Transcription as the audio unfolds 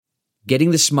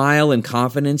Getting the smile and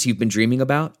confidence you've been dreaming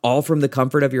about, all from the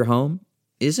comfort of your home,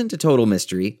 isn't a total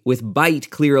mystery with Byte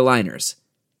clear aligners.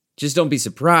 Just don't be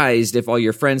surprised if all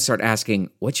your friends start asking,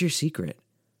 "What's your secret?"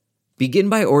 Begin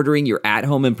by ordering your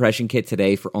at-home impression kit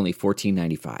today for only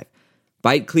 $14.95.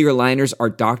 Byte clear aligners are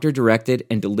doctor-directed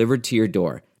and delivered to your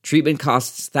door. Treatment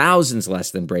costs thousands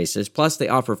less than braces, plus they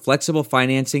offer flexible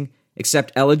financing,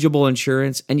 accept eligible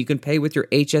insurance, and you can pay with your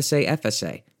HSA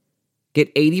FSA. Get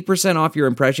 80% off your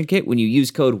impression kit when you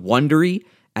use code WONDERY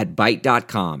at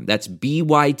Byte.com. That's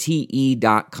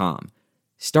BYTE.com.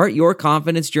 Start your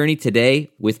confidence journey today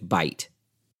with Byte.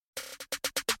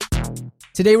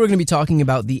 Today we're going to be talking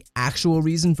about the actual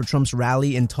reason for Trump's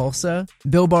rally in Tulsa,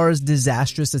 Bill Barr's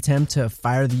disastrous attempt to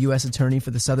fire the U.S. Attorney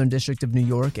for the Southern District of New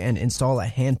York and install a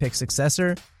handpicked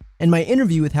successor, and my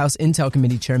interview with House Intel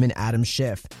Committee Chairman Adam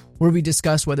Schiff, where we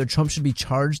discuss whether Trump should be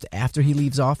charged after he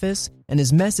leaves office, and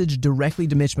his message directly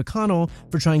to Mitch McConnell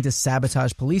for trying to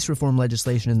sabotage police reform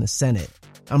legislation in the Senate.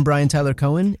 I'm Brian Tyler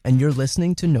Cohen, and you're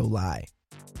listening to No Lie.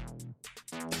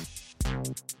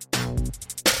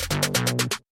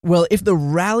 Well, if the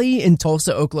rally in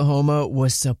Tulsa, Oklahoma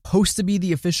was supposed to be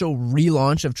the official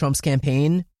relaunch of Trump's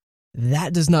campaign,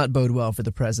 that does not bode well for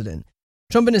the president.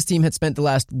 Trump and his team had spent the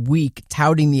last week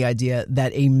touting the idea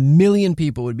that 1 million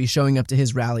people would be showing up to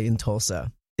his rally in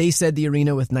Tulsa. They said the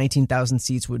arena with 19,000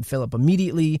 seats would fill up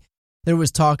immediately. There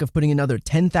was talk of putting another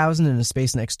 10,000 in a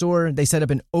space next door. They set up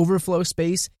an overflow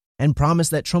space and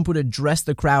promised that Trump would address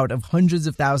the crowd of hundreds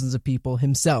of thousands of people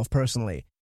himself personally.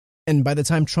 And by the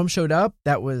time Trump showed up,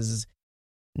 that was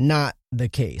not the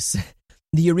case.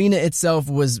 The arena itself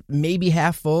was maybe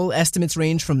half full. Estimates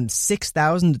range from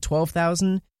 6,000 to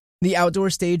 12,000. The outdoor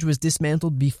stage was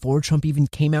dismantled before Trump even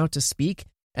came out to speak.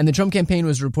 And the Trump campaign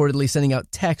was reportedly sending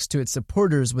out text to its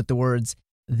supporters with the words,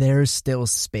 "There's still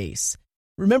space."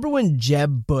 Remember when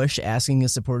Jeb Bush asking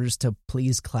his supporters to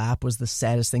please clap was the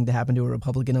saddest thing to happen to a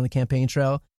Republican on the campaign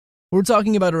trail? We're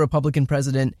talking about a Republican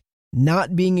president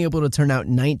not being able to turn out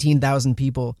 19,000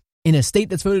 people in a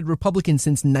state that's voted Republican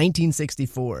since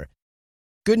 1964.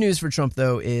 Good news for Trump,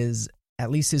 though, is at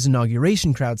least his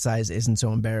inauguration crowd size isn't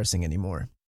so embarrassing anymore.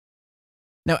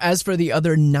 Now, as for the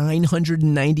other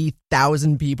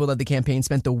 990,000 people that the campaign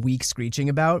spent the week screeching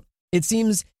about, it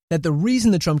seems that the reason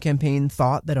the Trump campaign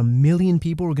thought that 1 million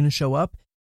people were going to show up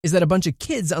is that a bunch of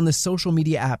kids on the social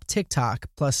media app TikTok,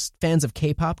 plus fans of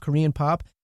K-pop, Korean pop,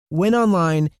 went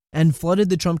online and flooded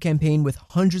the Trump campaign with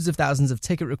hundreds of thousands of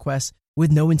ticket requests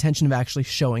with no intention of actually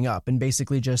showing up and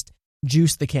basically just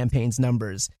juiced the campaign's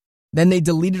numbers. Then they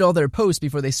deleted all their posts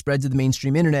before they spread to the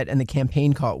mainstream internet and the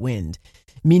campaign caught wind,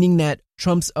 meaning that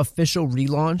Trump's official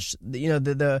relaunch,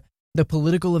 the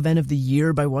political event of the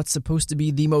year by what's supposed to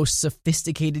be the most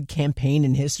sophisticated campaign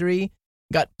in history,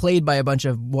 got played by a bunch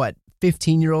of,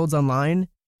 15-year-olds online,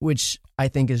 which I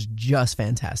think is just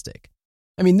fantastic.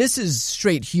 I mean, this is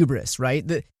straight hubris, right?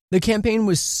 The campaign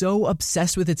was so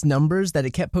obsessed with its numbers that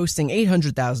it kept posting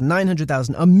 800,000,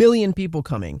 900,000, 1 million people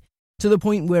coming, to the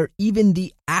point where even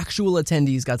the actual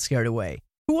attendees got scared away.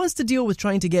 Who wants to deal with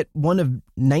trying to get one of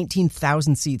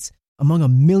 19,000 seats among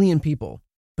 1 million people?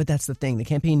 But that's the thing. The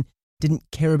campaign didn't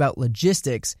care about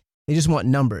logistics. They just want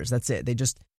numbers. That's it. They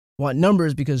just want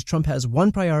numbers because Trump has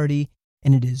one priority,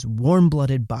 and it is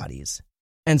warm-blooded bodies.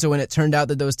 And so when it turned out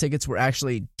that those tickets were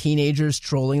actually teenagers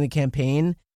trolling the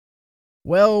campaign,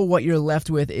 well, what you're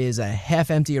left with is a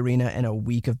half-empty arena and a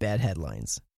week of bad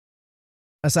headlines.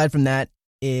 Aside from that,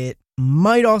 it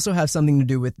might also have something to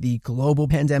do with the global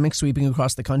pandemic sweeping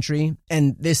across the country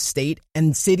and this state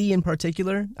and city in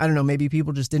particular. I don't know, maybe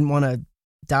people just didn't want to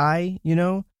die,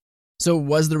 So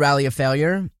was the rally a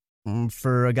failure?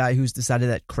 For a guy who's decided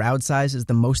that crowd size is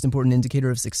the most important indicator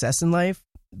of success in life?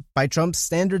 By Trump's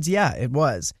standards, yeah, it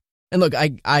was. And look,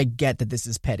 I get that this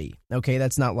is petty, okay?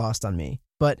 That's not lost on me.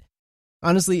 But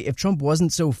honestly, if Trump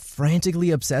wasn't so frantically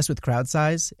obsessed with crowd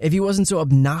size, if he wasn't so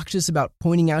obnoxious about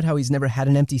pointing out how he's never had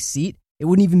an empty seat, it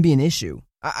wouldn't even be an issue.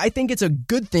 I think it's a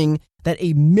good thing that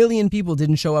 1 million people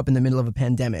didn't show up in the middle of a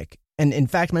pandemic. And in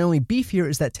fact, my only beef here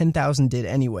is that 10,000 did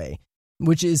anyway,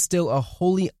 which is still a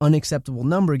wholly unacceptable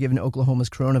number given Oklahoma's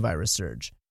coronavirus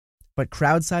surge. But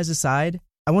crowd size aside,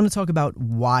 I want to talk about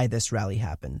why this rally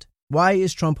happened. Why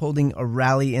is Trump holding a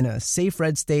rally in a safe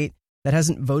red state that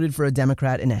hasn't voted for a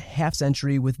Democrat in a half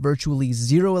century with virtually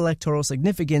zero electoral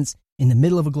significance in the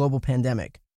middle of a global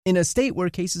pandemic, in a state where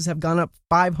cases have gone up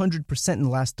 500% in the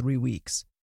last 3 weeks?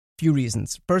 Few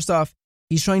reasons. First off,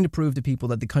 he's trying to prove to people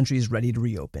that the country is ready to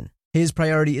reopen. His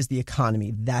priority is the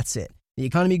economy. That's it. The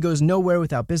economy goes nowhere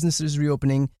without businesses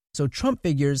reopening, so Trump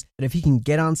figures that if he can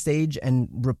get on stage and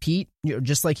repeat,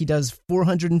 just like he does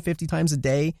 450 times a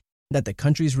day, that the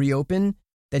country's reopen,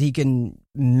 that he can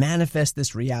manifest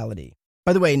this reality.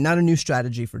 By the way, not a new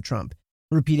strategy for Trump,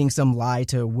 repeating some lie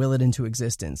to will it into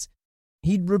existence.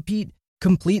 He'd repeat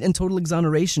complete and total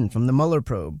exoneration from the Mueller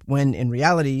probe, when in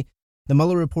reality, the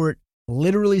Mueller report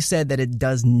literally said that it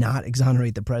does not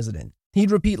exonerate the president.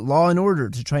 He'd repeat law and order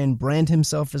to try and brand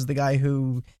himself as the guy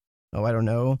who,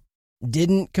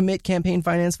 didn't commit campaign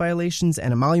finance violations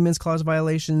and emoluments clause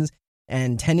violations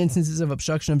and 10 instances of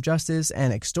obstruction of justice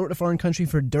and extort a foreign country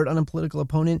for dirt on a political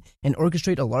opponent and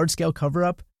orchestrate a large-scale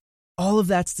cover-up. All of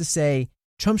that's to say,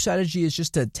 Trump's strategy is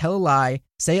just to tell a lie,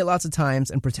 say it lots of times,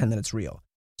 and pretend that it's real.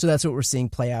 So that's what we're seeing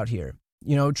play out here.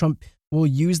 Trump will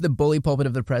use the bully pulpit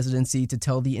of the presidency to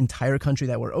tell the entire country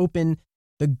that we're open,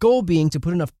 the goal being to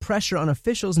put enough pressure on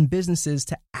officials and businesses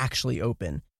to actually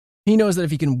open. He knows that if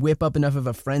he can whip up enough of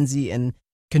a frenzy and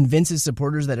convince his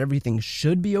supporters that everything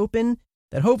should be open,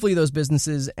 that hopefully those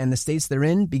businesses and the states they're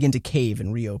in begin to cave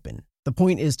and reopen. The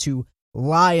point is to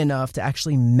lie enough to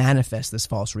actually manifest this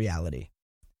false reality.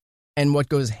 And what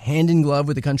goes hand in glove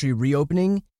with the country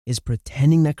reopening is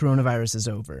pretending that coronavirus is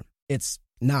over. It's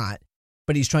not,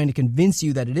 but he's trying to convince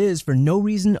you that it is for no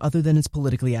reason other than it's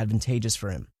politically advantageous for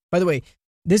him. By the way,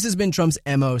 this has been Trump's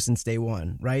MO since day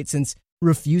one, right? Since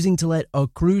refusing to let a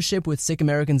cruise ship with sick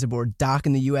Americans aboard dock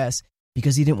in the U.S.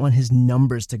 because he didn't want his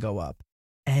numbers to go up,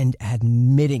 and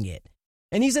admitting it.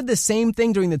 And he said the same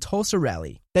thing during the Tulsa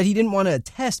rally, that he didn't want to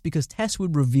test because tests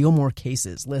would reveal more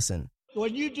cases. Listen.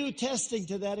 When you do testing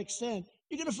to that extent,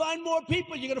 you're going to find more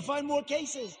people, you're going to find more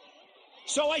cases.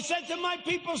 So I said to my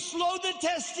people, slow the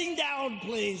testing down,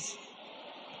 please.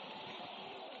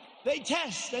 They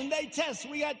test and they test.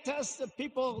 We got tests that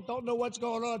people don't know what's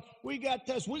going on. We got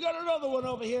tests. We got another one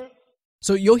over here.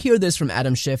 So you'll hear this from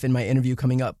Adam Schiff in my interview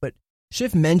coming up, but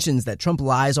Schiff mentions that Trump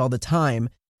lies all the time,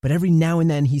 but every now and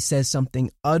then he says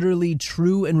something utterly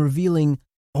true and revealing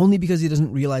only because he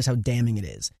doesn't realize how damning it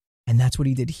is. And that's what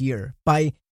he did here,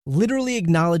 by literally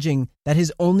acknowledging that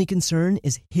his only concern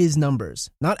is his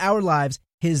numbers, not our lives,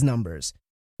 his numbers,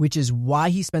 which is why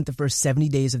he spent the first 70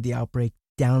 days of the outbreak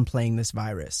downplaying this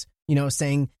virus.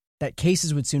 Saying that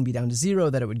cases would soon be down to zero,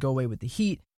 that it would go away with the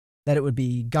heat, that it would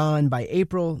be gone by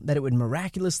April, that it would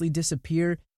miraculously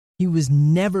disappear. He was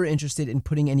never interested in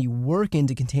putting any work in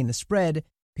to contain the spread,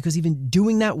 because even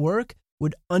doing that work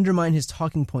would undermine his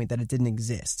talking point that it didn't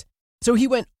exist. So he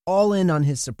went all in on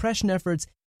his suppression efforts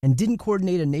and didn't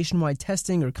coordinate a nationwide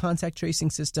testing or contact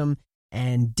tracing system,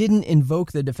 and didn't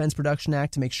invoke the Defense Production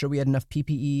Act to make sure we had enough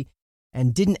PPE,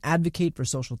 and didn't advocate for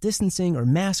social distancing or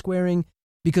mask wearing,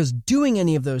 because doing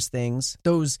any of those things,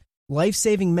 those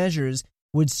life-saving measures,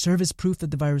 would serve as proof that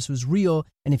the virus was real,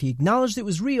 and if he acknowledged it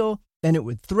was real, then it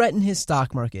would threaten his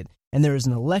stock market. And there is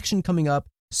an election coming up,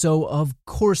 so of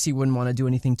course he wouldn't want to do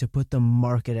anything to put the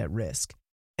market at risk.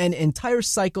 An entire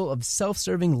cycle of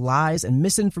self-serving lies and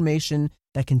misinformation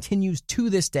that continues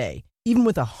to this day. Even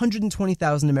with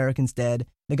 120,000 Americans dead,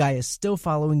 the guy is still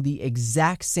following the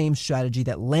exact same strategy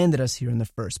that landed us here in the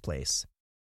first place.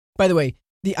 By the way,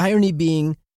 the irony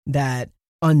being that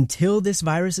until this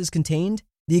virus is contained,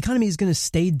 the economy is going to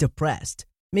stay depressed.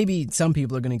 Maybe some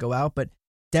people are going to go out, but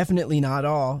definitely not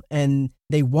all, and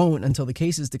they won't until the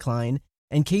cases decline.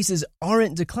 And cases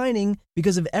aren't declining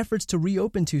because of efforts to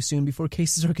reopen too soon before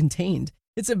cases are contained.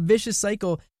 It's a vicious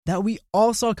cycle that we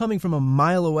all saw coming from a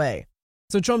mile away.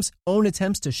 So Trump's own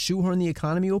attempts to shoehorn the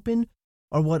economy open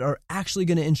are what are actually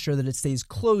going to ensure that it stays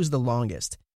closed the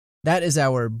longest. That is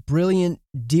our brilliant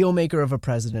deal maker of a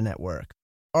president at work.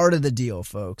 Art of the deal,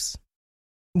 folks.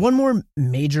 One more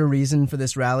major reason for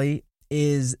this rally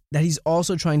is that he's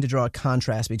also trying to draw a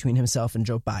contrast between himself and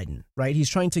Joe Biden, right? He's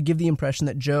trying to give the impression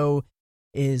that Joe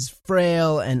is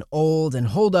frail and old and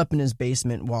holed up in his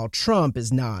basement while Trump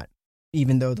is not,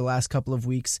 even though the last couple of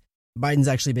weeks Biden's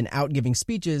actually been out giving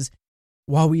speeches,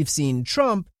 while we've seen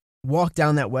Trump walk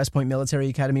down that West Point Military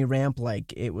Academy ramp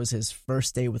like it was his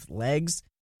first day with legs.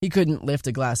 He couldn't lift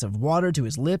a glass of water to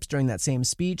his lips during that same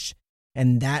speech,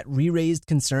 and that re-raised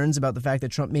concerns about the fact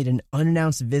that Trump made an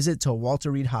unannounced visit to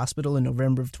Walter Reed Hospital in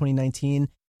November of 2019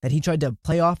 that he tried to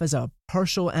play off as a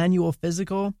partial annual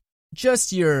physical.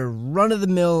 Just your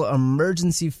run-of-the-mill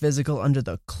emergency physical under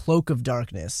the cloak of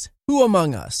darkness. Who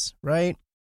among us, right?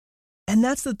 And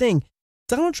that's the thing.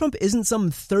 Donald Trump isn't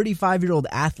some 35-year-old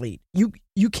athlete.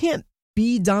 You can't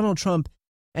be Donald Trump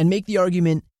and make the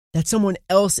argument that someone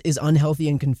else is unhealthy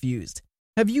and confused.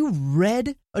 Have you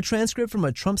read a transcript from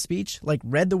a Trump speech? Like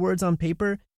read the words on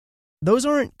paper? Those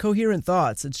aren't coherent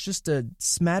thoughts. It's just a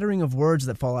smattering of words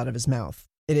that fall out of his mouth.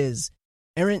 It is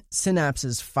errant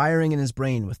synapses firing in his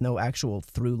brain with no actual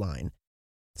through line.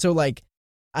 So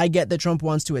I get that Trump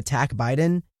wants to attack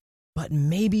Biden, but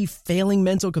maybe failing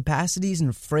mental capacities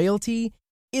and frailty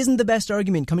isn't the best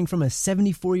argument coming from a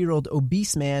 74-year-old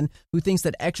obese man who thinks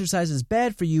that exercise is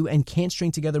bad for you and can't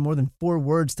string together more than 4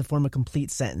 words to form a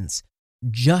complete sentence.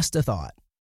 Just a thought.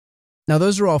 Now,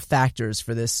 those are all factors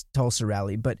for this Tulsa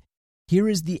rally, but here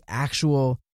is the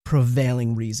actual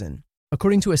prevailing reason.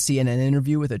 According to a CNN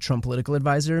interview with a Trump political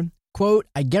advisor, quote,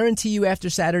 "I guarantee you after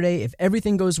Saturday, if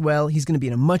everything goes well, he's going to be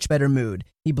in a much better mood.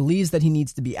 He believes that he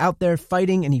needs to be out there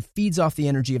fighting and he feeds off the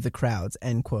energy of the crowds,"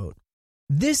 end quote.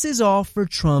 This is all for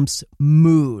Trump's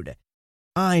mood.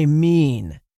 I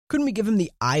mean, couldn't we give him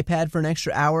the iPad for an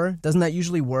extra hour? Doesn't that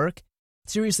usually work?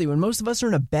 Seriously, when most of us are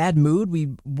in a bad mood,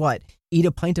 we, eat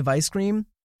a pint of ice cream?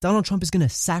 Donald Trump is going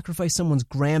to sacrifice someone's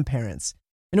grandparents.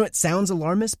 I know it sounds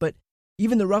alarmist, but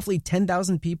even the roughly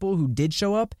 10,000 people who did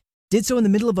show up did so in the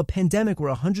middle of a pandemic where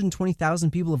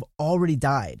 120,000 people have already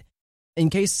died. In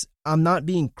case I'm not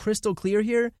being crystal clear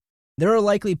here, there are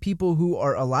likely people who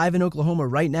are alive in Oklahoma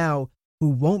right now who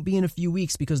won't be in a few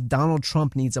weeks because Donald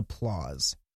Trump needs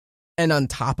applause. And on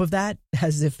top of that,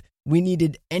 as if we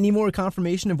needed any more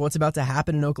confirmation of what's about to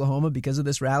happen in Oklahoma because of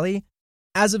this rally,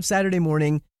 as of Saturday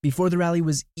morning, before the rally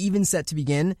was even set to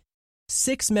begin,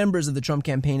 6 members of the Trump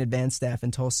campaign advance staff in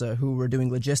Tulsa who were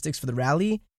doing logistics for the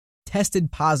rally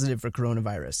tested positive for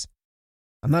coronavirus.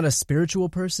 I'm not a spiritual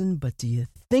person, but do you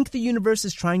think the universe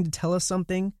is trying to tell us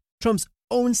something? Trump's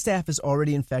own staff is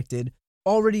already infected,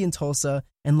 already in Tulsa,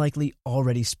 and likely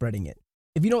already spreading it.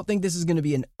 If you don't think this is going to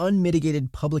be an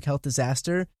unmitigated public health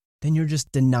disaster, then you're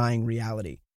just denying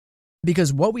reality.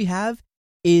 Because what we have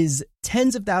is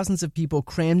tens of thousands of people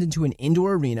crammed into an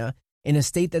indoor arena in a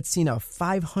state that's seen a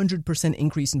 500%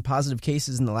 increase in positive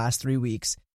cases in the last 3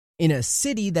 weeks, in a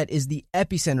city that is the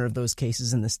epicenter of those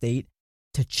cases in the state,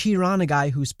 to cheer on a guy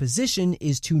whose position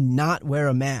is to not wear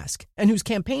a mask and whose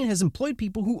campaign has employed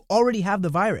people who already have the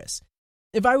virus.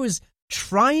 If I was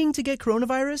trying to get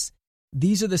coronavirus,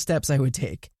 these are the steps I would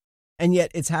take. And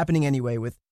yet it's happening anyway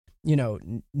with,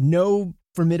 no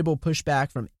formidable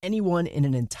pushback from anyone in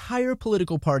an entire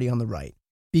political party on the right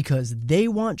because they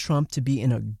want Trump to be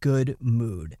in a good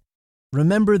mood.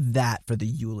 Remember that for the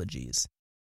eulogies.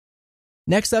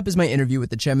 Next up is my interview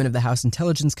with the chairman of the House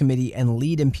Intelligence Committee and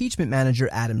lead impeachment manager,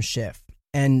 Adam Schiff.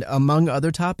 And among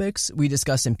other topics, we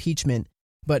discuss impeachment,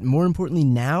 but more importantly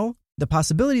now, the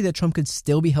possibility that Trump could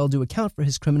still be held to account for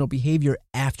his criminal behavior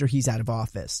after he's out of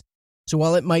office. So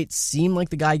while it might seem like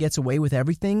the guy gets away with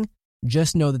everything,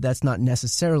 just know that that's not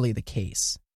necessarily the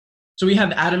case. So we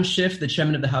have Adam Schiff, the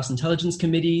chairman of the House Intelligence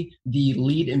Committee, the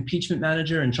lead impeachment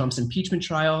manager in Trump's impeachment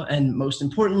trial, and most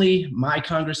importantly, my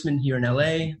congressman here in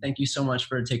LA. Thank you so much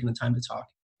for taking the time to talk.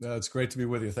 It's great to be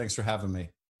with you. Thanks for having me.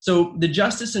 So the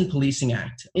Justice and Policing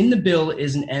Act. In the bill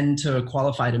is an end to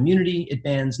qualified immunity. It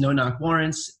bans no-knock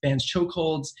warrants, bans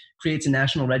chokeholds, creates a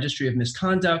national registry of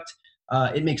misconduct.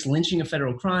 It makes lynching a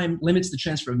federal crime, limits the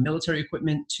transfer of military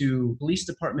equipment to police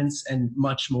departments, and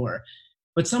much more.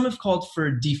 But some have called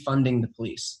for defunding the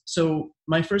police. So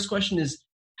my first question is,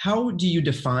 how do you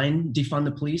define defund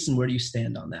the police, and where do you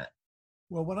stand on that?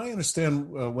 Well, what I understand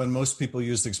when most people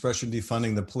use the expression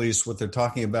defunding the police, what they're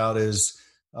talking about is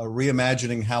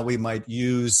reimagining how we might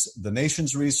use the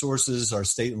nation's resources, our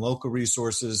state and local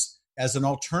resources, as an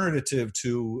alternative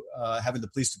to having the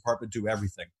police department do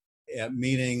everything,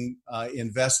 meaning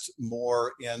invest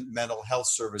more in mental health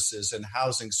services and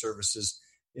housing services,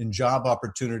 in job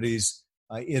opportunities,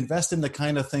 invest in the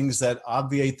kind of things that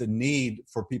obviate the need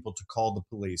for people to call the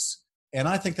police. And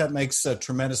I think that makes a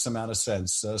tremendous amount of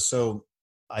sense. So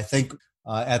I think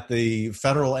at the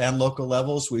federal and local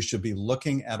levels, we should be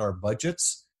looking at our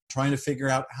budgets, trying to figure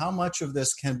out how much of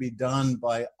this can be done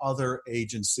by other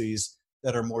agencies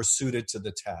that are more suited to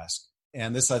the task.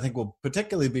 And this, I think, will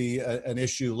particularly be an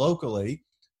issue locally,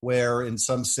 where in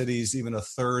some cities, even a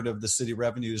third of the city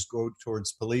revenues go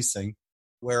towards policing.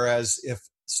 Whereas if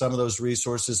some of those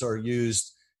resources are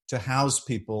used to house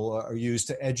people, are used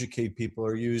to educate people,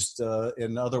 are used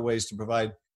in other ways to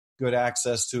provide good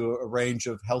access to a range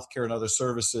of healthcare and other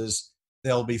services,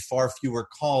 there'll be far fewer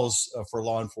calls for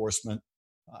law enforcement.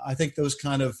 I think those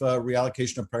kind of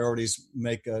reallocation of priorities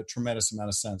make a tremendous amount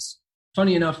of sense.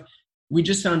 Funny enough, we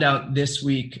just found out this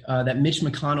week that Mitch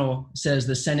McConnell says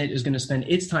the Senate is going to spend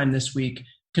its time this week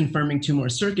confirming 2 more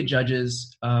circuit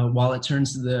judges while it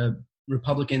turns to the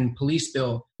Republican police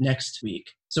bill next week.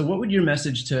 So what would your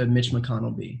message to Mitch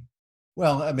McConnell be?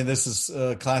 Well, I mean, this is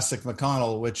classic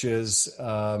McConnell, which is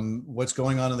what's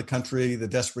going on in the country. The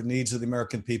desperate needs of the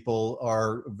American people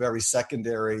are very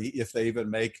secondary if they even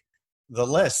make the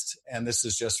list. And this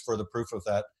is just further proof of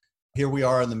that. Here we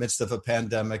are in the midst of a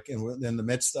pandemic, and we're in the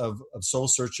midst of soul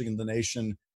searching in the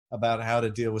nation about how to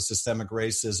deal with systemic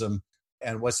racism.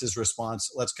 And what's his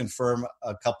response? Let's confirm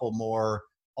a couple more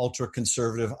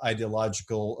ultra-conservative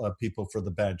ideological people for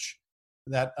the bench.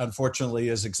 That, unfortunately,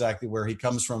 is exactly where he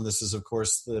comes from. This is, of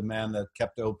course, the man that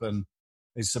kept open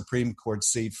a Supreme Court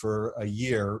seat for a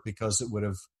year because it would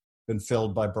have been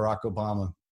filled by Barack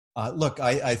Obama. Look,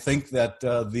 I think that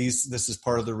this is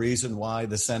part of the reason why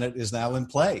the Senate is now in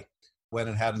play when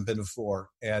it hadn't been before.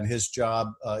 And his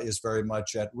job is very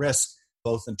much at risk,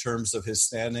 both in terms of his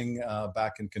standing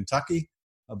back in Kentucky,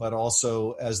 but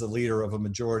also as the leader of a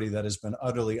majority that has been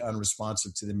utterly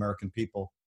unresponsive to the American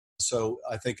people. So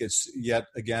I think it's yet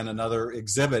again another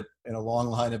exhibit in a long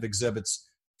line of exhibits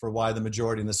for why the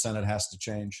majority in the Senate has to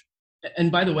change.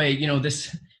 And by the way,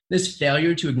 this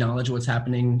failure to acknowledge what's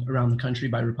happening around the country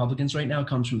by Republicans right now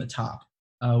comes from the top.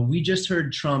 We just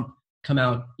heard Trump come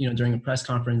out, during a press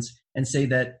conference and say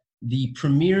that the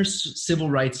premier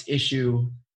civil rights issue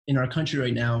in our country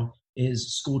right now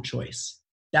is school choice.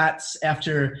 That's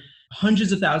after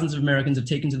hundreds of thousands of Americans have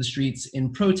taken to the streets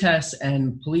in protests,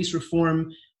 and police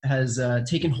reform has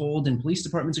taken hold in police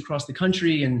departments across the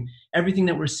country, and everything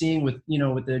that we're seeing with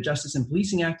the Justice and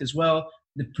Policing Act as well.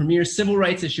 The premier civil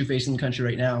rights issue facing the country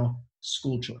right now,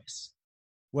 school choice.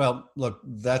 Well, look,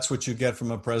 that's what you get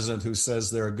from a president who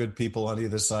says there are good people on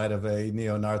either side of a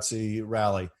neo-Nazi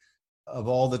rally. Of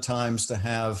all the times to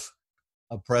have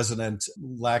a president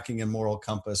lacking in moral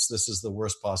compass, this is the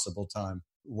worst possible time,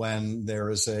 when there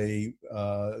is a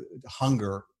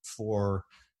hunger for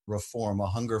reform, a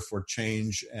hunger for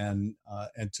change, and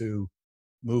to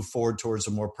move forward towards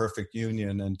a more perfect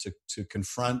union, and to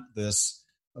confront this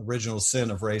original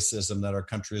sin of racism that our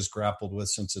country has grappled with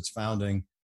since its founding.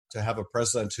 To have a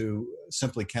president who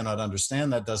simply cannot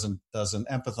understand that, doesn't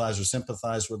empathize or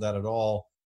sympathize with that at all,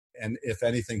 and if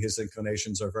anything, his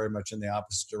inclinations are very much in the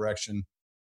opposite direction.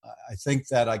 I think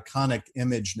that iconic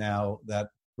image now, that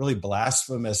really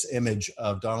blasphemous image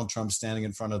of Donald Trump standing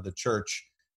in front of the church,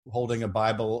 holding a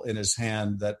Bible in his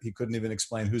hand that he couldn't even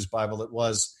explain whose Bible it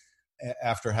was,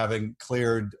 after having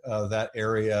cleared that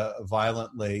area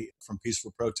violently from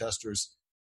peaceful protesters.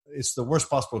 It's the worst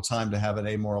possible time to have an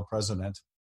amoral president,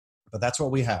 but that's what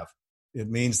we have. It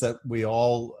means that we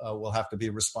all will have to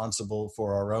be responsible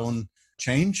for our own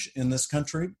change in this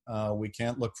country. We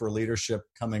can't look for leadership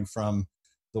coming from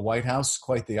the White House,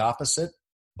 quite the opposite,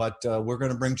 but we're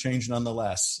going to bring change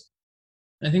nonetheless.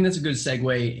 I think that's a good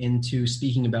segue into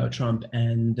speaking about Trump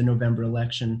and the November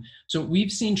election. So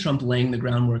we've seen Trump laying the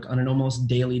groundwork on an almost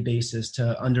daily basis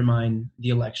to undermine the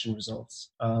election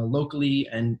results, locally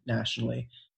and nationally.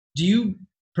 Do you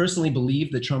personally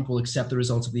believe that Trump will accept the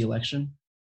results of the election?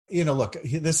 Look,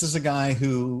 this is a guy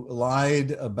who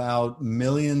lied about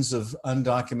millions of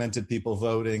undocumented people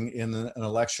voting in an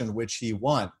election which he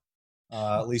won,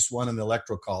 at least one in the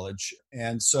Electoral College.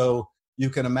 And so you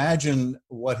can imagine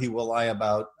what he will lie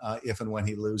about if and when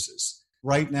he loses.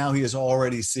 Right now, he is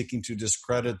already seeking to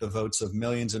discredit the votes of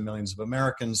millions and millions of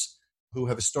Americans who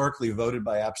have historically voted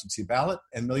by absentee ballot,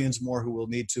 and millions more who will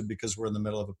need to because we're in the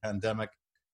middle of a pandemic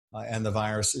and the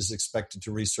virus is expected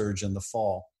to resurge in the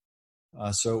fall.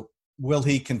 So will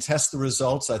he contest the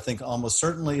results? I think almost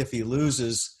certainly if he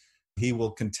loses, he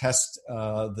will contest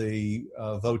the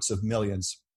votes of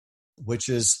millions, which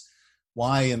is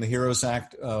why in the HEROES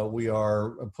Act, we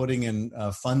are putting in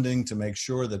funding to make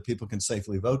sure that people can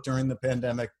safely vote during the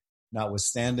pandemic,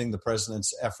 notwithstanding the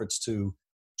president's efforts to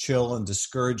chill and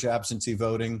discourage absentee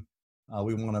voting.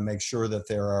 We want to make sure that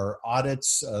there are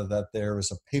audits, that there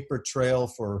is a paper trail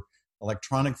for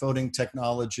electronic voting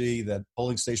technology, that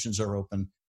polling stations are open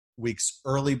weeks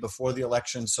early before the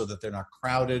election so that they're not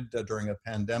crowded during a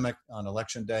pandemic on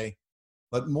election day.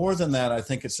 But more than that, I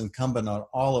think it's incumbent on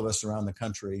all of us around the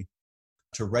country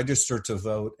to register to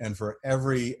vote, and for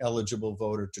every eligible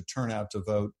voter to turn out to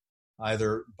vote,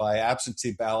 either by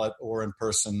absentee ballot or in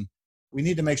person. We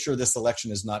need to make sure this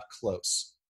election is not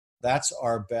close. That's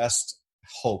our best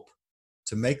hope,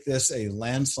 to make this a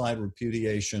landslide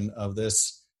repudiation of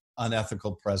this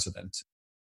unethical president.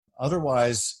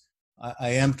 Otherwise, I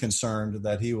am concerned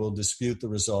that he will dispute the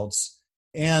results,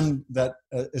 and that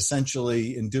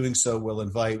essentially in doing so will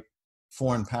invite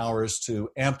foreign powers to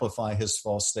amplify his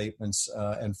false statements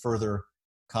and further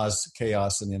cause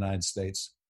chaos in the United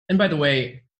States. And by the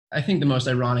way, I think the most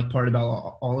ironic part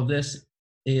about all of this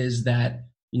is that,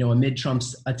 amid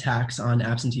Trump's attacks on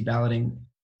absentee balloting,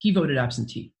 he voted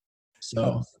absentee.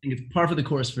 So I think it's par for the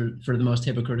course for the most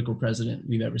hypocritical president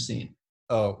we've ever seen.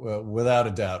 Oh, well, without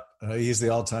a doubt. He's the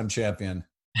all-time champion.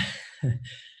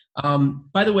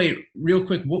 By the way, real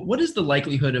quick, what is the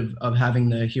likelihood of having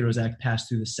the HEROES Act pass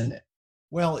through the Senate?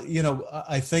 Well,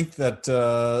 I think that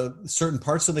certain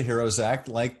parts of the HEROES Act,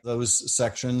 like those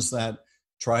sections that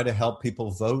try to help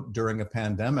people vote during a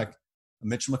pandemic,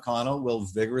 Mitch McConnell will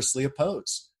vigorously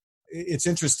oppose. It's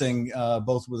interesting,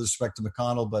 both with respect to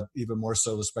McConnell, but even more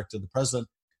so with respect to the president.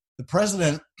 The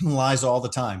president lies all the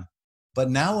time, but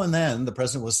now and then the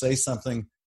president will say something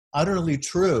utterly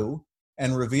true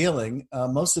and revealing,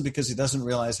 mostly because he doesn't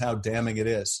realize how damning it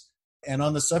is. And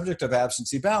on the subject of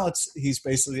absentee ballots, he's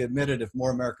basically admitted if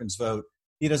more Americans vote,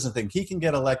 he doesn't think he can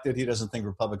get elected. He doesn't think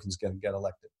Republicans can get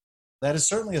elected. That is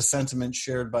certainly a sentiment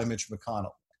shared by Mitch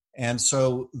McConnell. And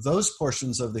so those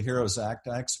portions of the HEROES Act,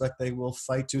 I expect they will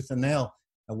fight tooth and nail.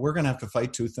 And we're going to have to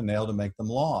fight tooth and nail to make them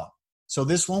law. So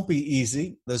this won't be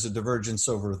easy. There's a divergence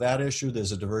over that issue.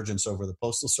 There's a divergence over the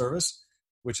Postal Service,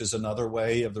 which is another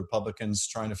way of the Republicans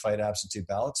trying to fight absentee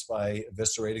ballots by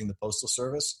eviscerating the Postal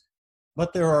Service.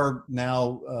 But there are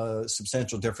now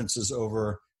substantial differences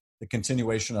over the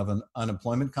continuation of an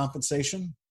unemployment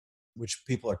compensation, which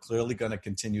people are clearly going to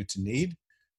continue to need,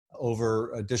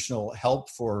 over additional help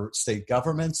for state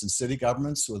governments and city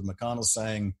governments, with McConnell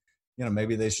saying,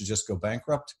 maybe they should just go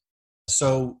bankrupt.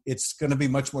 So it's going to be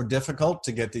much more difficult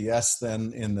to get the yes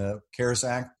than in the CARES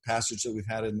Act passage that we've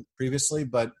had in previously.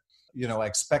 But, I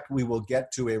expect we will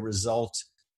get to a result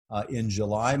in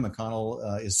July.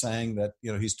 McConnell is saying that,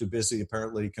 he's too busy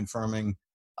apparently confirming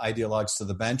ideologues to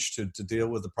the bench to deal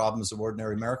with the problems of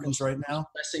ordinary Americans right now.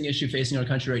 Pressing issue facing our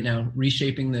country right now,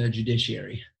 reshaping the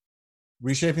judiciary.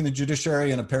 Reshaping the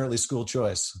judiciary and apparently school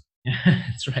choice.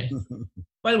 That's right.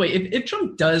 By the way, if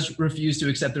Trump does refuse to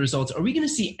accept the results, are we going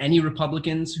to see any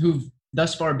Republicans who've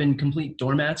thus far been complete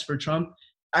doormats for Trump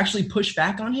actually push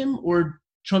back on him? Or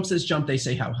Trump says jump, they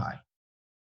say how high?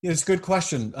 Yeah, it's a good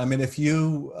question. I mean, if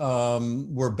you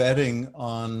were betting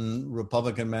on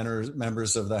Republican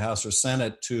members of the House or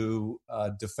Senate to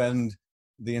defend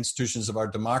the institutions of our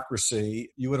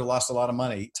democracy, you would have lost a lot of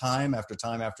money time after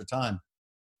time after time.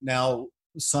 Now,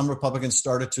 some Republicans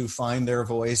started to find their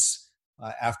voice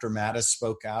after Mattis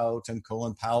spoke out and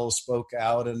Colin Powell spoke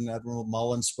out and Admiral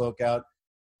Mullen spoke out.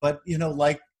 But,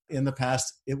 like in the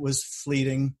past, it was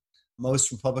fleeting.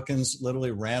 Most Republicans literally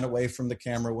ran away from the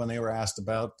camera when they were asked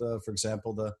about, for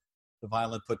example, the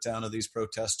violent put down of these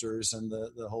protesters and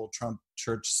the whole Trump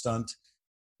church stunt.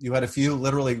 You had a few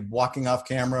literally walking off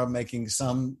camera, making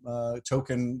some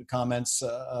token comments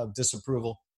of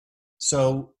disapproval.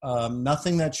 So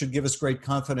nothing that should give us great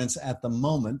confidence at the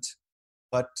moment,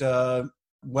 but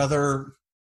whether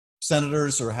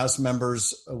senators or House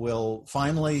members will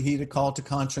finally heed a call to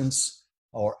conscience,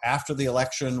 or after the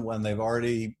election when they've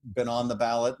already been on the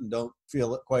ballot and don't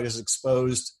feel quite as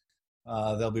exposed,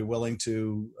 they'll be willing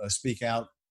to speak out.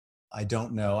 I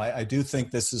don't know. I do think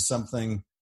this is something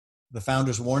the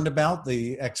founders warned about,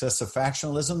 the excess of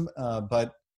factionalism,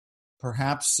 but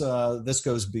perhaps this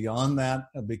goes beyond that,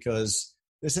 because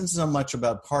this isn't so much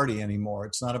about party anymore.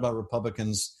 It's not about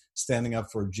Republicans standing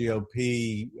up for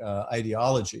GOP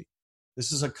ideology.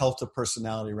 This is a cult of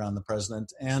personality around the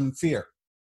president and fear.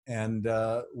 And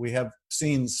we have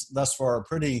seen thus far a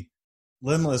pretty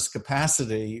limitless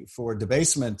capacity for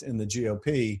debasement in the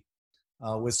GOP,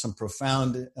 with some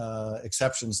profound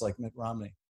exceptions like Mitt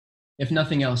Romney. If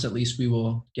nothing else, at least we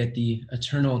will get the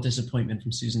eternal disappointment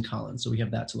from Susan Collins. So we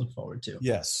have that to look forward to.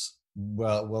 Yes.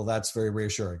 Well, that's very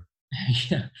reassuring.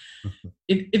 Yeah.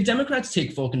 If Democrats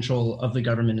take full control of the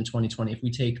government in 2020, if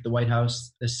we take the White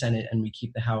House, the Senate, and we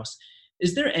keep the House,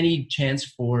 is there any chance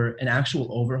for an actual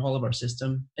overhaul of our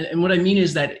system? And what I mean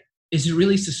is that, is it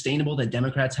really sustainable that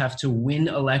Democrats have to win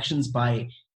elections by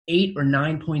 8 or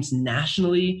 9 points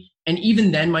nationally, and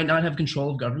even then might not have control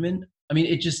of government? I mean,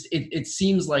 it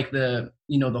seems like the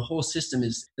whole system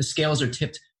the scales are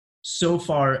tipped so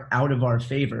far out of our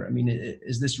favor. I mean,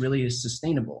 is this really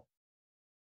sustainable?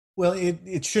 Well,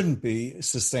 it shouldn't be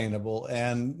sustainable,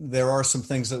 and there are some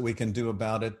things that we can do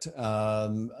about it.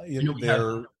 We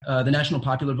have the National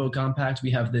Popular Vote Compact.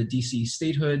 We have the D.C.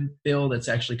 statehood bill that's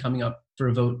actually coming up for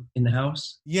a vote in the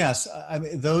House. Yes, I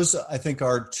mean, those I think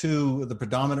are two of the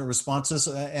predominant responses,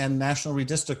 and national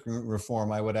redistricting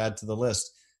reform I would add to the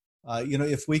list.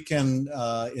 If we can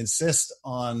insist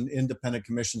on independent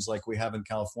commissions like we have in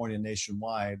California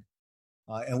nationwide,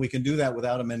 and we can do that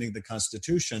without amending the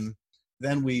Constitution,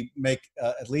 then we make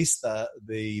at least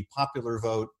the popular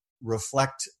vote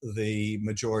reflect the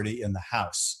majority in the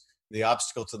House. The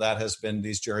obstacle to that has been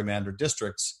these gerrymandered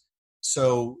districts.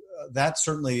 So that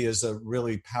certainly is a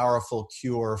really powerful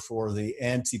cure for the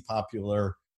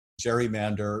anti-popular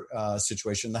gerrymander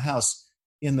situation in the House.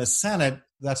 In the Senate,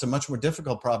 that's a much more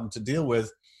difficult problem to deal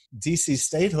with. DC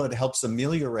statehood helps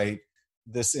ameliorate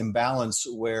this imbalance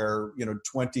where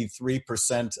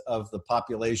 23% of the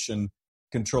population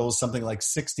controls something like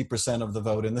 60% of the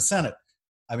vote in the Senate.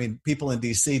 I mean, people in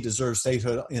D.C. deserve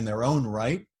statehood in their own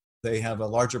right, They have a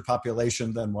larger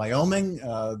population than Wyoming.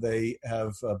 They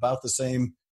have about the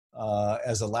same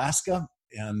as Alaska.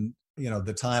 And,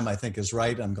 the time I think is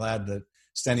right. I'm glad that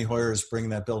Steny Hoyer is bringing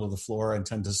that bill to the floor. I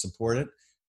intend to support it.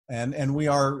 And we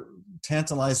are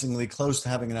tantalizingly close to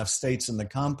having enough states in the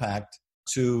compact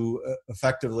to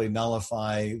effectively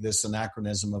nullify this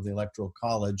anachronism of the Electoral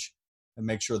College and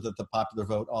make sure that the popular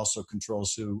vote also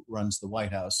controls who runs the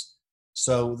White House.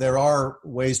 So there are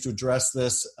ways to address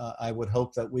this. I would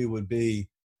hope that we would be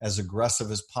as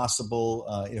aggressive as possible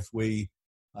if we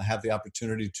have the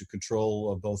opportunity to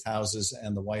control both houses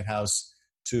and the White House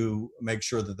to make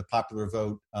sure that the popular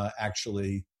vote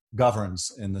actually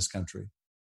governs in this country.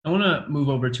 I want to move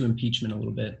over to impeachment a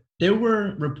little bit. There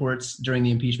were reports during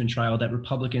the impeachment trial that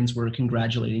Republicans were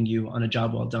congratulating you on a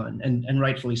job well done, and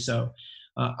rightfully so.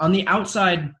 On the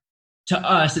outside, to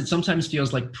us, it sometimes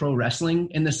feels like pro wrestling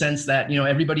in the sense that,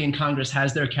 everybody in Congress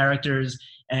has their characters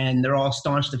and they're all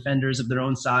staunch defenders of their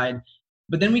own side.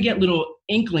 But then we get little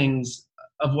inklings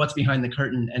of what's behind the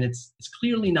curtain, and it's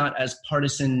clearly not as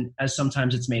partisan as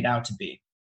sometimes it's made out to be.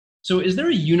 So is there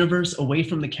a universe away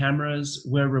from the cameras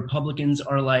where Republicans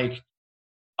are like,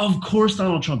 of course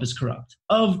Donald Trump is corrupt.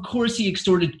 Of course he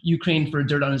extorted Ukraine for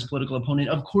dirt on his political opponent.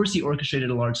 Of course he orchestrated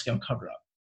a large-scale cover-up.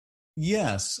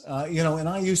 Yes. And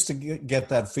I used to get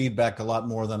that feedback a lot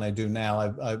more than I do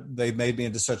now. They made me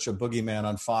into such a boogeyman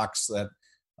on Fox that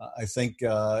I think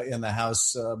in the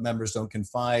House, members don't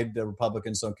confide, the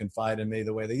Republicans don't confide in me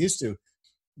the way they used to.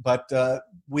 But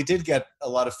we did get a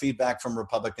lot of feedback from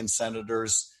Republican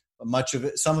senators, much of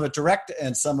it, some of it direct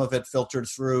and some of it filtered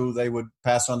through. They would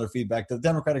pass on their feedback to the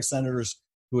Democratic senators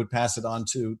who would pass it on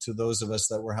to those of us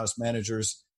that were House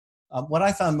managers. What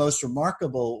I found most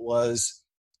remarkable was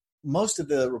most of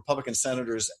the Republican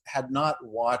senators had not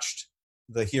watched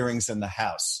the hearings in the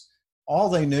House. All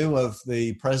they knew of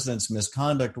the president's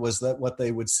misconduct was that what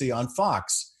they would see on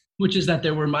Fox. Which is that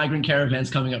there were migrant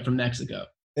caravans coming up from Mexico.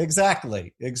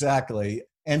 Exactly.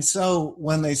 And so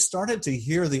when they started to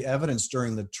hear the evidence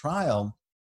during the trial,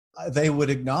 they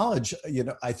would acknowledge,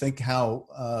 I think how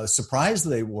surprised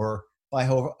they were by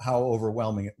how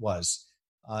overwhelming it was.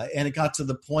 And it got to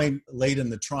the point late in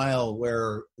the trial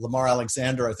where Lamar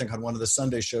Alexander, I think on one of the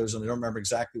Sunday shows, and I don't remember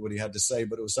exactly what he had to say,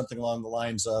 but it was something along the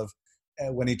lines of,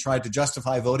 when he tried to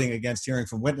justify voting against hearing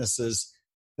from witnesses,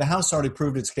 the House already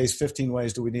proved its case 15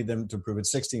 ways. Do we need them to prove it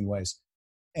 16 ways?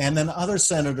 And then other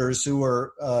senators who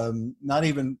were not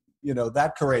even,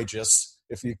 that courageous,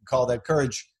 if you can call that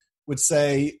courage, would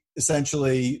say,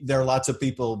 essentially, there are lots of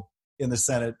people in the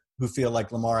Senate who feel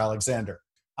like Lamar Alexander.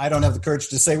 I don't have the courage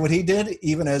to say what he did,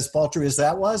 even as paltry as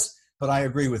that was, but I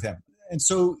agree with him. And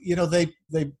so,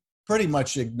 they pretty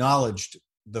much acknowledged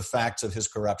the facts of his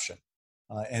corruption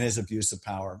and his abuse of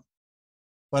power.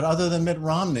 But other than Mitt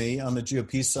Romney on the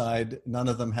GOP side, none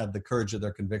of them had the courage of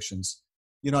their convictions.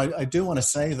 I do want to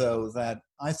say, though, that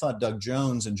I thought Doug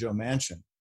Jones and Joe Manchin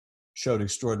showed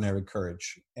extraordinary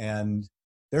courage. And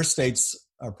their states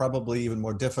are probably even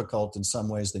more difficult in some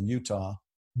ways than Utah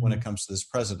when it comes to this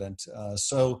president.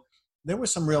 So there were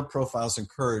some real profiles and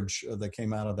courage that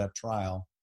came out of that trial.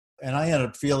 And I ended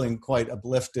up feeling quite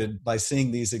uplifted by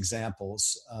seeing these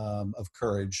examples of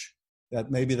courage, that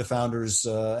maybe the founders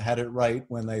had it right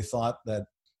when they thought that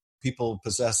people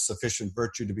possess sufficient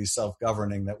virtue to be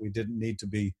self-governing, that we didn't need to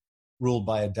be ruled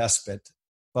by a despot.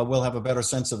 But we'll have a better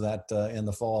sense of that in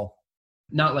the fall.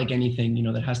 Not like anything,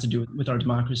 that has to do with our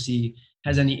democracy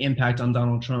has any impact on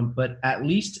Donald Trump, but at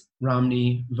least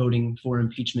Romney voting for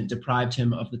impeachment deprived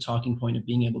him of the talking point of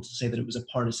being able to say that it was a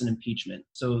partisan impeachment.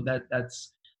 So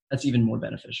that's even more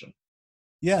beneficial.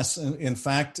 Yes. In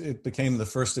fact, it became the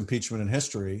first impeachment in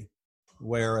history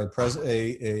where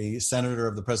a senator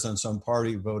of the president's own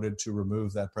party voted to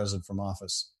remove that president from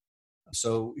office.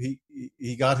 So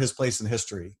he got his place in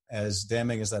history, as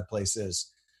damning as that place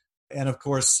is. And of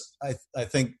course, I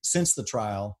think since the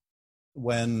trial,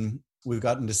 when we've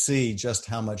gotten to see just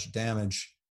how much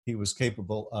damage he was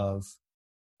capable of,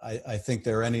 I think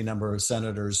there are any number of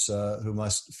senators who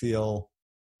must feel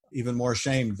even more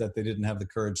ashamed that they didn't have the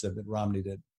courage that Mitt Romney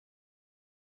did.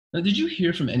 Now, did you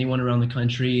hear from anyone around the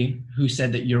country who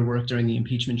said that your work during the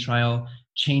impeachment trial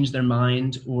changed their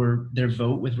mind or their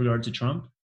vote with regard to Trump?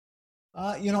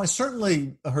 I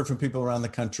certainly heard from people around the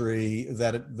country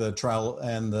that the trial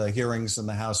and the hearings in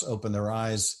the House opened their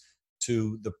eyes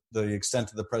to the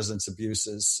extent of the president's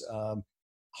abuses.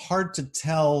 Hard to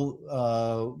tell,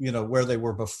 where they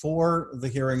were before the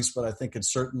hearings, but I think it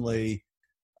certainly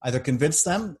either convinced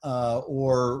them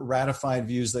or ratified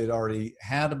views they'd already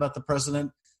had about the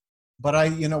president.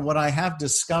 But what I have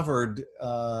discovered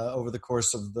over the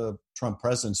course of the Trump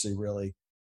presidency really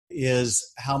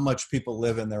is how much people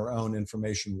live in their own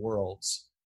information worlds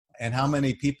and how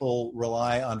many people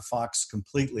rely on Fox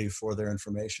completely for their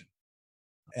information.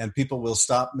 And people will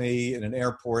stop me in an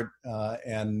airport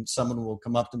and someone will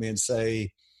come up to me and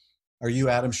say, "Are you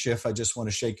Adam Schiff? I just want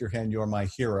to shake your hand. You're my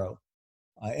hero."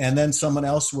 And then someone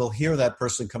else will hear that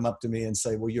person come up to me and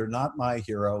say, "Well, you're not my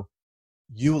hero.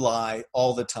 You lie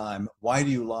all the time. Why do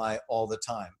you lie all the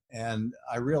time?" And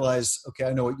I realize, okay,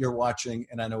 I know what you're watching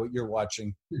and I know what you're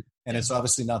watching. And it's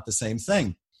obviously not the same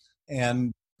thing.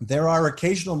 And there are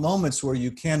occasional moments where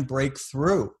you can break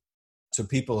through to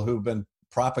people who've been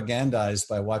propagandized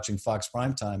by watching Fox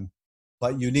Primetime,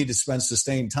 but you need to spend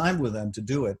sustained time with them to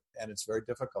do it. And it's very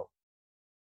difficult.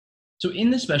 So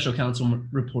in the special counsel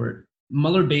report,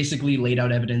 Mueller basically laid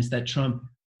out evidence that Trump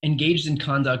engaged in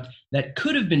conduct that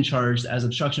could have been charged as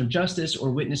obstruction of justice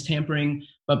or witness tampering,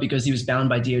 but because he was bound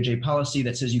by DOJ policy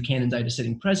that says you can't indict a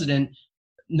sitting president,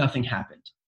 nothing happened.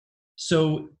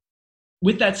 So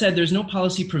with that said, there's no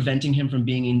policy preventing him from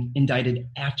being indicted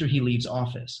after he leaves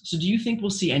office. So do you think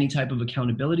we'll see any type of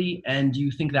accountability? And do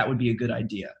you think that would be a good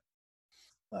idea?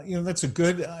 That's a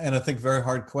good and I think very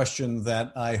hard question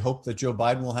that I hope that Joe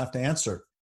Biden will have to answer.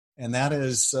 And that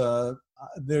is,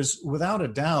 there's without a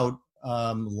doubt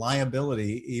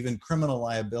liability, even criminal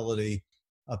liability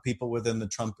of people within the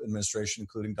Trump administration,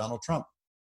 including Donald Trump.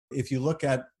 If you look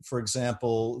at, for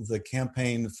example, the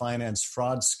campaign finance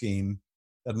fraud scheme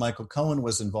that Michael Cohen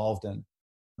was involved in,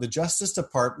 the Justice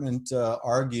Department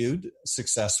argued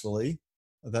successfully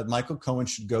that Michael Cohen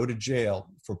should go to jail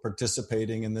for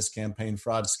participating in this campaign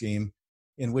fraud scheme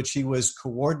in which he was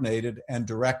coordinated and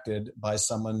directed by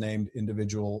someone named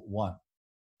Individual One.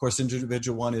 Of course,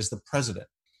 Individual One is the president.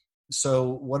 So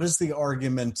what is the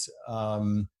argument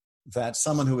that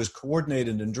someone who is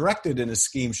coordinated and directed in a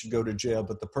scheme should go to jail,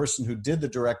 but the person who did the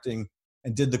directing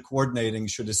and did the coordinating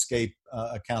should escape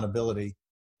accountability?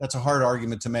 That's a hard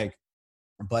argument to make.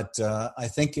 But I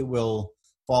think it will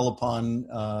fall upon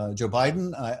Joe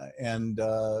Biden and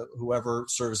whoever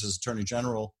serves as Attorney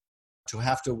General to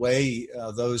have to weigh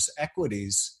those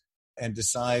equities and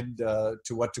decide to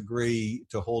what degree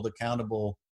to hold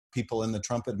accountable people in the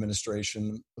Trump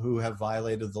administration who have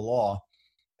violated the law.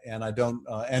 And I don't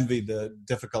envy the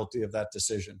difficulty of that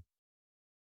decision.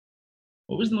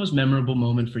 What was the most memorable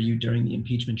moment for you during the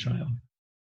impeachment trial?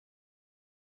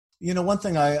 One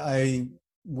thing I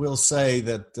will say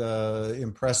that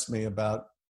impressed me about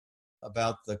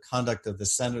the conduct of the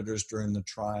senators during the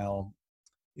trial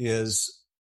is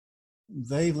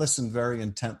they listened very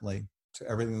intently to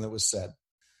everything that was said.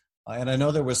 And I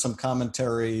know there was some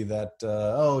commentary that,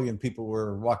 people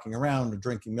were walking around or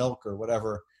drinking milk or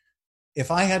whatever. If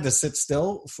I had to sit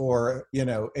still for,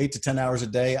 8 to 10 hours a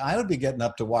day, I would be getting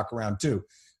up to walk around too.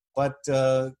 But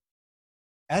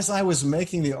as I was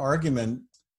making the argument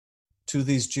to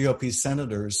these GOP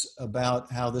senators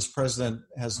about how this president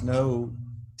has no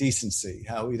decency,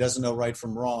 how he doesn't know right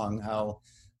from wrong, how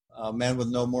a man with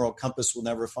no moral compass will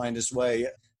never find his way,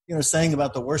 saying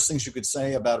about the worst things you could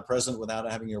say about a president without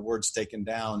having your words taken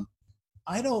down.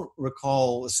 I don't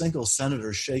recall a single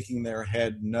senator shaking their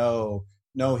head, no,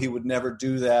 he would never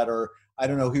do that, or I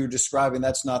don't know who you're describing,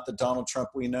 that's not the Donald Trump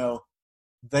we know.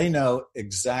 They know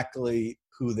exactly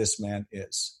who this man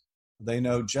is. They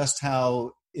know just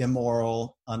how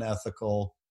immoral,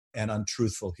 unethical, and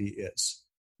untruthful he is.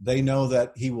 They know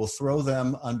that he will throw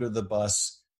them under the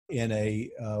bus in a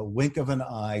wink of an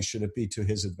eye should it be to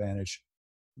his advantage.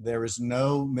 There is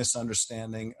no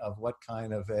misunderstanding of what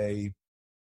kind of a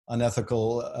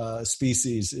unethical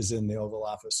species is in the Oval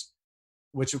Office,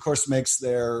 which of course makes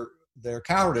their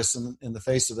cowardice in the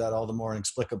face of that all the more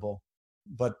inexplicable.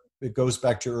 But it goes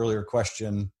back to your earlier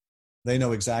question. They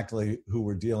know exactly who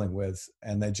we're dealing with,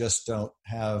 and they just don't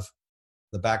have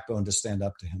the backbone to stand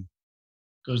up to him.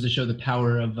 Goes to show the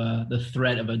power of the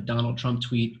threat of a Donald Trump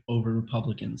tweet over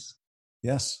Republicans.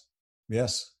 Yes.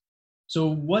 So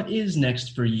what is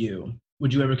next for you?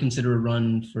 Would you ever consider a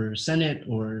run for Senate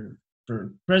or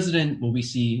for president? Will we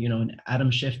see, an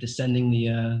Adam Schiff descending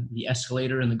the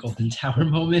escalator in the Golden Tower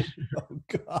moment? Oh,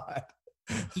 God.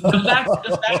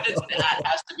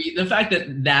 The fact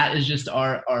that is just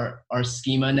our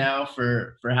schema now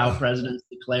for how presidents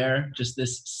declare, just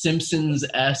this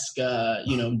Simpsons-esque,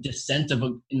 descent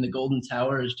in the Golden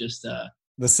Tower is just.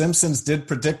 The Simpsons did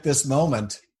predict this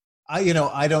moment.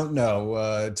 I don't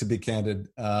know, to be candid.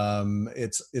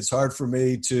 It's hard for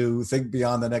me to think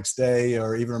beyond the next day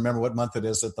or even remember what month it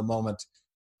is at the moment.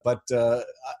 But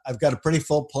I've got a pretty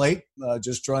full plate,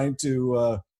 just trying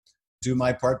to do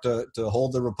my part to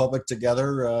hold the republic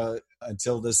together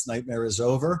until this nightmare is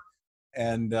over.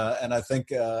 And I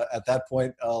think at that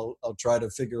point, I'll try to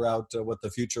figure out what the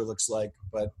future looks like.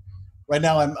 But right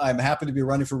now, I'm happy to be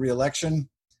running for re-election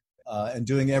and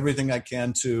doing everything I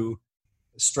can to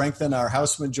strengthen our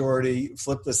House majority,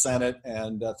 flip the Senate,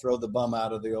 and throw the bum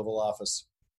out of the Oval Office.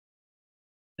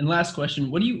 And last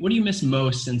question: what do you miss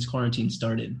most since quarantine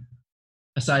started,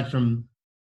 aside from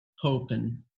hope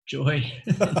and joy,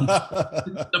 and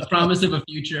the promise of a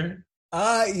future?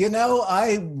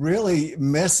 I really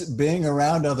miss being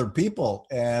around other people,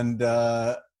 and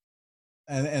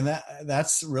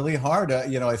that's really hard.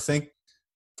 I think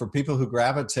for people who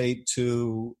gravitate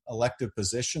to elected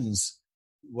positions,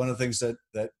 one of the things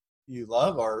that you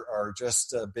love are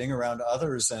just being around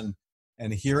others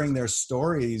and hearing their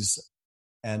stories.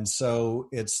 And so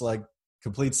it's like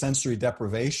complete sensory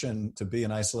deprivation to be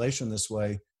in isolation this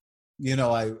way.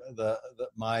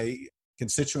 My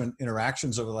constituent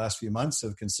interactions over the last few months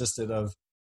have consisted of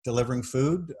delivering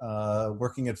food,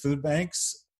 working at food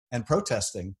banks, and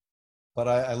protesting. But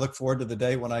I look forward to the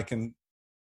day when I can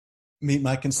meet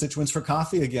my constituents for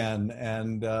coffee again,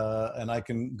 and I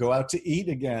can go out to eat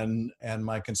again, and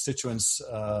my constituents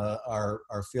are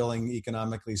feeling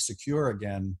economically secure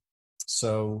again.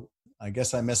 So I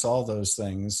guess I miss all those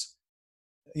things.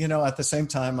 At the same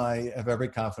time, I have every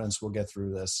confidence we'll get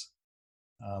through this.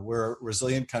 We're a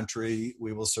resilient country.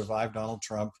 We will survive Donald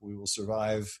Trump. We will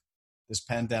survive this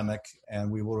pandemic,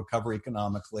 and we will recover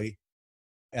economically.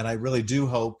 And I really do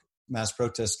hope mass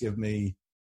protests give me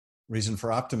reason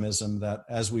for optimism that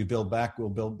as we build back, we'll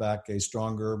build back a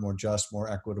stronger, more just,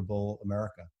 more equitable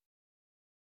America.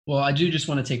 Well, I do just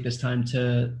want to take this time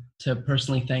to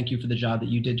personally thank you for the job that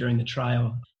you did during the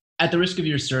trial. At the risk of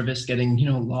your service getting,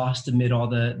 lost amid all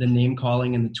the name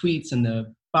calling and the tweets and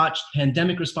the botched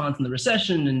pandemic response and the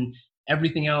recession and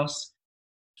everything else,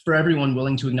 for everyone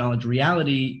willing to acknowledge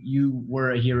reality, you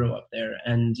were a hero up there.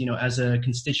 And, as a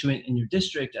constituent in your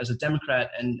district, as a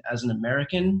Democrat, and as an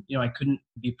American, I couldn't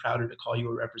be prouder to call you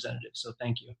a representative. So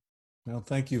thank you. Well,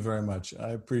 thank you very much. I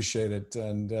appreciate it.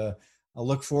 And I'll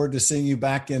look forward to seeing you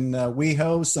back in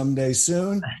WeHo someday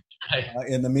soon.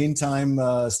 In the meantime,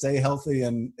 stay healthy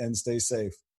and stay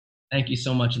safe. Thank you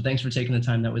so much. And thanks for taking the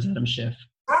time. That was Adam Schiff.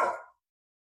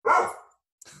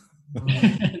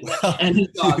 Well, and his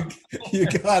dog. you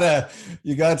got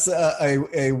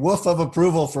a woof of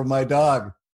approval from my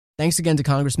dog. Thanks again to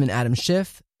Congressman Adam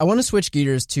Schiff. I want to switch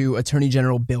gears to Attorney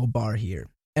General Bill Barr here.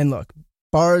 And look,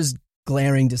 Barr's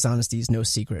glaring dishonesty is no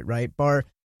secret, right? Barr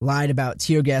lied about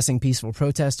tear gassing peaceful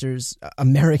protesters,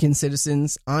 American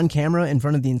citizens, on camera in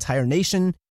front of the entire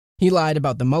nation. He lied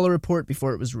about the Mueller report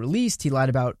before it was released. He lied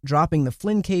about dropping the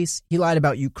Flynn case. He lied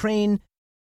about Ukraine.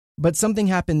 But something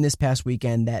happened this past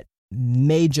weekend that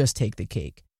may just take the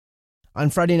cake. On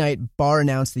Friday night, Barr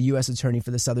announced the U.S. Attorney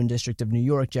for the Southern District of New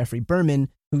York, Geoffrey Berman,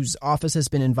 whose office has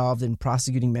been involved in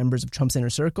prosecuting members of Trump's inner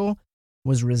circle,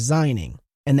 was resigning,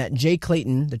 and that Jay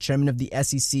Clayton, the chairman of the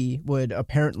SEC, would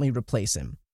apparently replace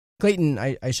him. Clayton,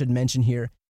 I should mention here,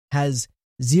 has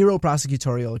zero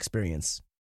prosecutorial experience.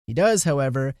 He does,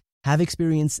 however, have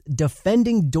experience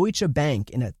defending Deutsche Bank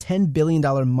in a $10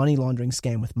 billion money laundering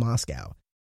scam with Moscow.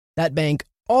 That bank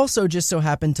also just so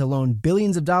happened to loan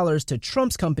billions of dollars to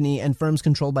Trump's company and firms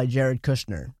controlled by Jared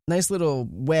Kushner. Nice little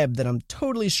web that I'm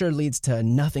totally sure leads to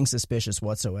nothing suspicious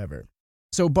whatsoever.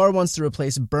 So Barr wants to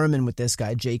replace Berman with this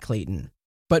guy, Jay Clayton.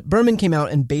 But Berman came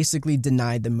out and basically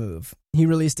denied the move. He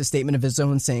released a statement of his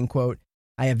own saying, quote,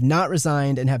 "I have not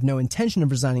resigned and have no intention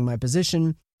of resigning my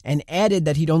position," and added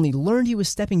that he'd only learned he was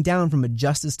stepping down from a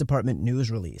Justice Department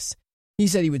news release. He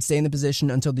said he would stay in the position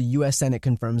until the U.S. Senate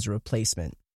confirms a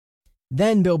replacement.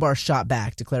 Then Bill Barr shot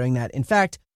back, declaring that, in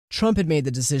fact, Trump had made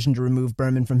the decision to remove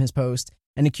Berman from his post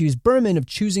and accused Berman of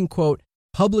choosing, quote,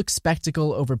 "public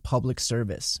spectacle over public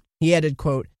service." He added,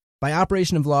 quote, "By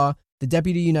operation of law, the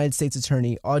Deputy United States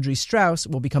Attorney, Audrey Strauss,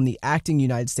 will become the acting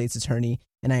United States Attorney,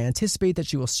 and I anticipate that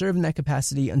she will serve in that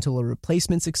capacity until a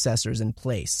replacement successor is in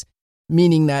place."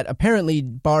 Meaning that apparently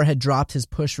Barr had dropped his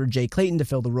push for Jay Clayton to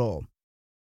fill the role.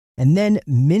 And then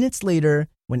minutes later,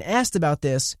 when asked about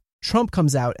this, Trump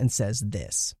comes out and says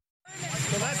this.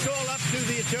 So that's all up to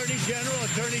the Attorney General.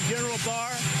 Attorney General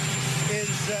Barr is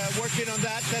working on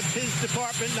that. That's his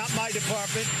department, not my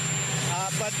department.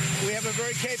 But we have a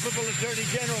very capable Attorney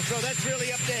General, so that's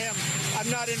really up to him. I'm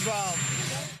not involved.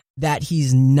 That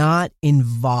he's not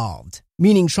involved.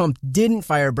 Meaning Trump didn't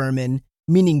fire Berman,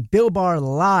 meaning Bill Barr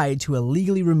lied to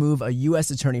illegally remove a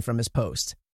U.S. attorney from his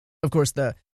post. Of course,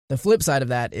 the flip side of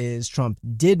that is Trump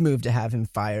did move to have him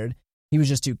fired. He was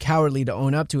just too cowardly to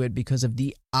own up to it because of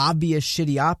the obvious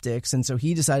shitty optics, and so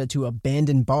he decided to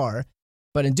abandon Barr.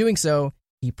 But in doing so,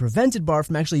 he prevented Barr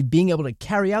from actually being able to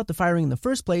carry out the firing in the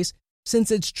first place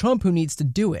since it's Trump who needs to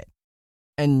do it.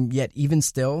 And yet, even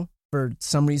still, for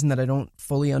some reason that I don't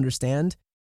fully understand,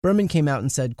 Berman came out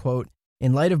and said, quote,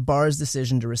 "In light of Barr's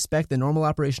decision to respect the normal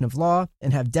operation of law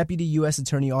and have Deputy U.S.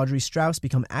 Attorney Audrey Strauss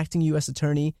become acting U.S.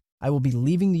 Attorney, I will be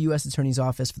leaving the U.S. Attorney's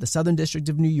office for the Southern District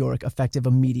of New York effective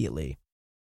immediately."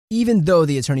 Even though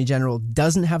the Attorney General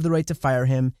doesn't have the right to fire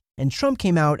him, and Trump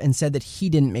came out and said that he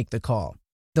didn't make the call.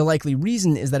 The likely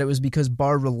reason is that it was because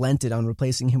Barr relented on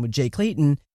replacing him with Jay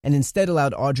Clayton and instead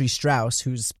allowed Audrey Strauss,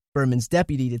 who's Berman's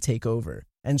deputy, to take over.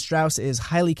 And Strauss is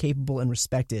highly capable and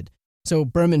respected, so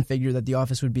Berman figured that the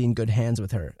office would be in good hands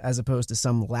with her, as opposed to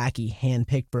some lackey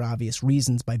handpicked for obvious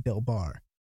reasons by Bill Barr.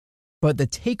 But the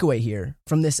takeaway here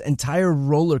from this entire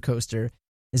roller coaster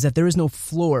is that there is no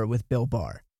floor with Bill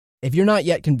Barr. If you're not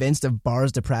yet convinced of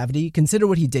Barr's depravity, consider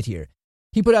what he did here.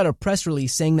 He put out a press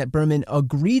release saying that Berman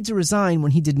agreed to resign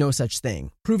when he did no such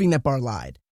thing, proving that Barr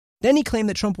lied. Then he claimed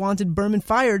that Trump wanted Berman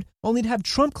fired, only to have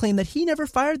Trump claim that he never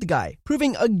fired the guy,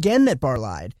 proving again that Barr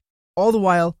lied, all the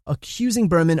while accusing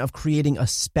Berman of creating a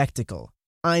spectacle.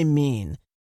 I mean,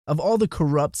 of all the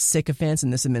corrupt sycophants in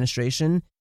this administration,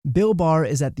 Bill Barr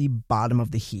is at the bottom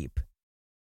of the heap.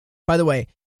 By the way,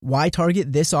 why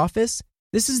target this office?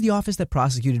 This is the office that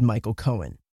prosecuted Michael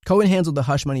Cohen. Cohen handled the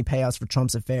hush money payouts for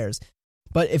Trump's affairs.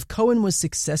 But if Cohen was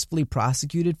successfully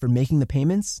prosecuted for making the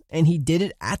payments, and he did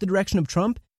it at the direction of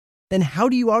Trump, then how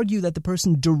do you argue that the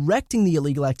person directing the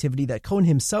illegal activity that Cohen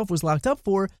himself was locked up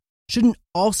for shouldn't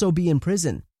also be in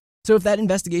prison? So if that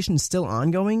investigation is still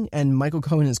ongoing and Michael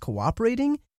Cohen is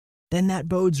cooperating, then that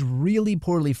bodes really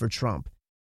poorly for Trump.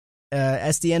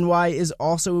 SDNY is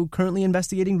also currently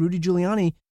investigating Rudy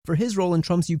Giuliani for his role in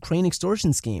Trump's Ukraine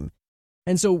extortion scheme.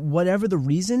 And so whatever the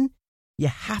reason, you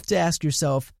have to ask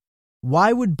yourself,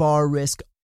 why would Barr risk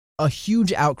a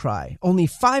huge outcry only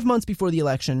 5 months before the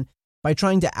election by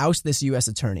trying to oust this U.S.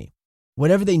 attorney?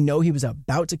 Whatever they know he was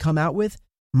about to come out with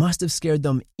must have scared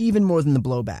them even more than the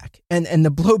blowback. And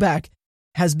the blowback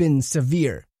has been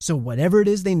severe. So whatever it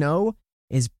is they know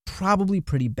is probably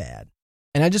pretty bad.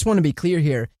 And I just want to be clear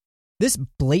here. This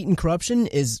blatant corruption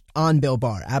is on Bill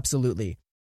Barr, absolutely.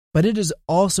 But it is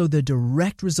also the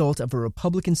direct result of a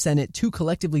Republican Senate too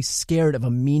collectively scared of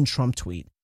a mean Trump tweet.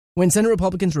 When Senate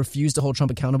Republicans refused to hold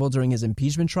Trump accountable during his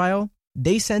impeachment trial,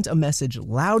 they sent a message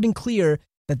loud and clear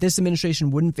that this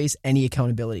administration wouldn't face any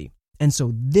accountability. And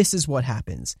so this is what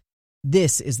happens.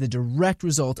 This is the direct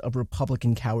result of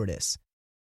Republican cowardice.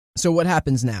 So what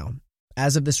happens now?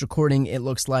 As of this recording, it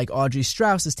looks like Audrey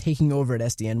Strauss is taking over at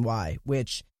SDNY,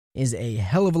 which is a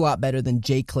hell of a lot better than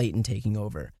Jay Clayton taking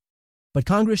over. But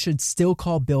Congress should still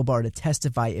call Bill Barr to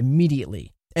testify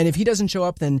immediately. And if he doesn't show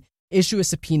up, then issue a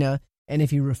subpoena. And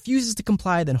if he refuses to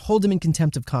comply, then hold him in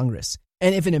contempt of Congress.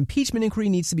 And if an impeachment inquiry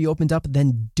needs to be opened up,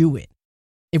 then do it.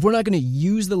 If we're not going to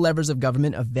use the levers of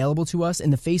government available to us in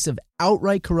the face of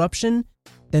outright corruption,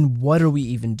 then what are we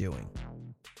even doing?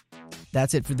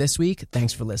 That's it for this week.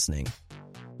 Thanks for listening.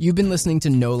 You've been listening to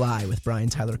No Lie with Brian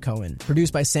Tyler Cohen,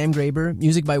 produced by Sam Graber,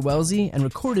 music by Wellesley, and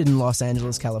recorded in Los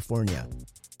Angeles, California.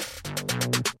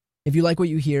 If you like what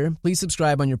you hear, please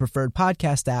subscribe on your preferred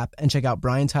podcast app and check out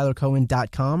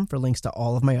BrianTylerCohen.com for links to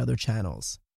all of my other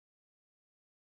channels.